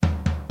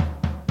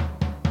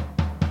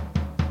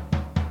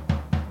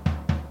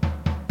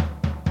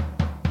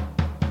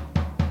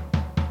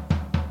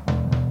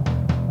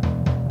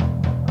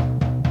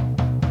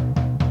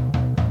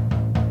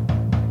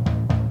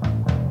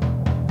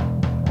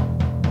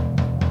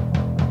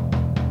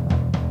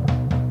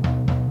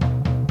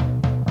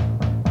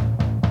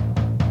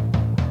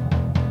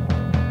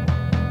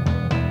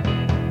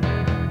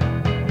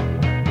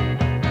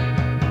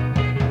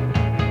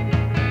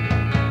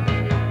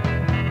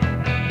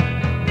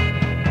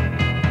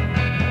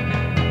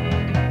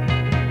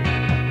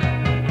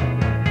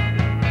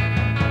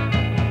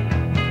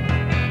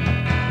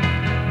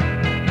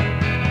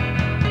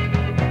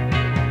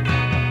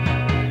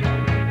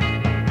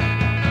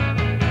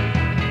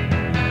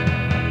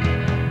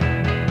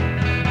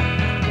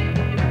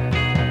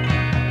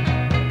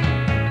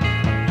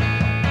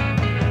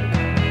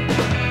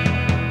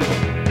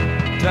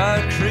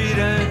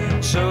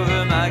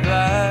over my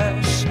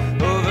glass,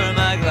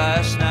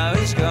 now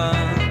he's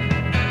gone.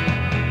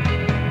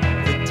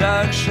 The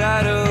dark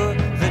shadow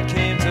that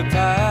came to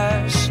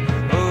pass,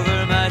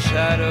 over my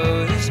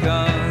shadow he's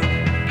gone.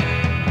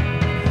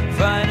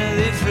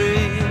 Finally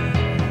free,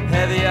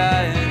 heavy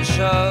iron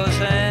shawls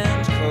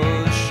and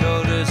cold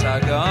shoulders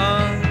are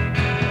gone.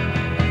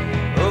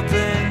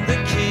 Open the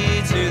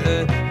key to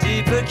the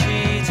deeper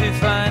key to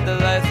find the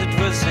life that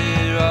was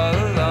here all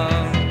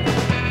along.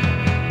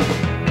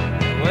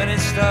 When it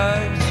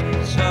starts,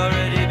 it's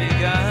already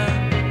begun.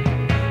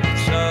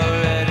 It's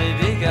already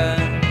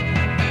begun.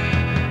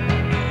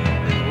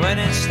 And when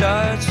it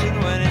starts, and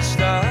when it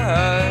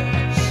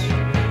starts,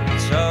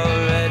 it's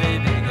already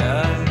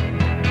begun.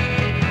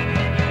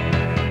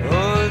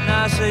 Oh,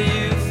 NASA,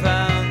 you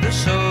found the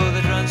soul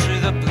that runs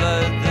through the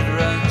blood that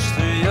runs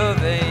through your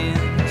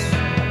veins.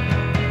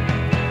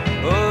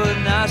 Oh,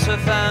 NASA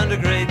found a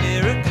great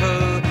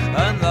miracle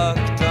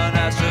unlocked on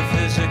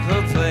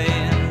astrophysical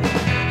plane.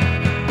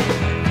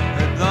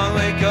 Long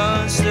way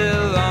gone,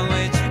 still a long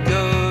way to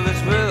go, but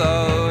we'll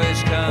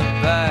always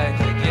come back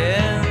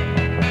again.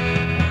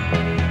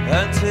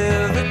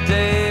 Until the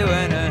day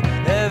when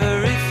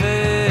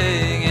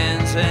everything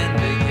ends and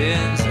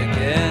begins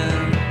again.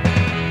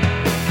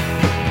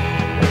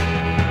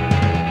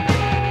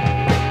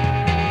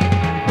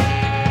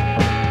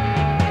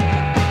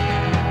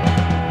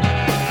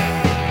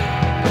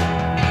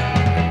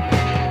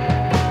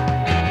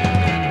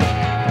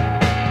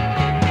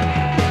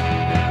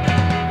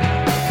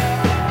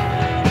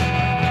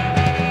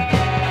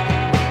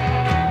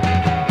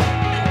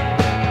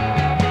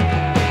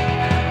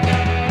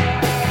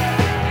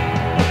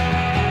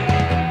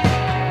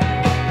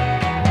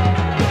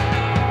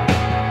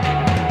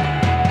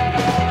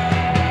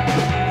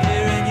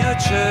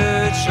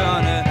 Church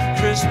on a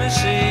Christmas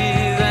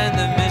Eve, and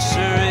the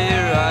mystery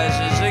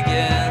rises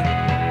again.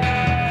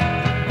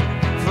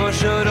 For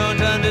sure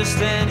don't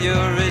understand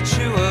your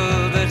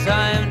ritual, but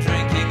I am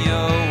drinking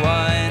your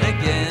wine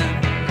again.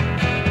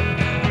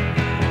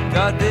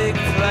 Got big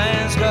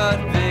plans, got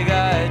big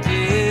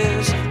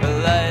ideas, a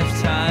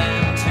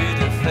lifetime to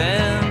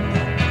defend.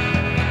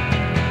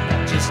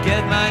 Just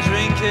get my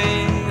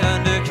drinking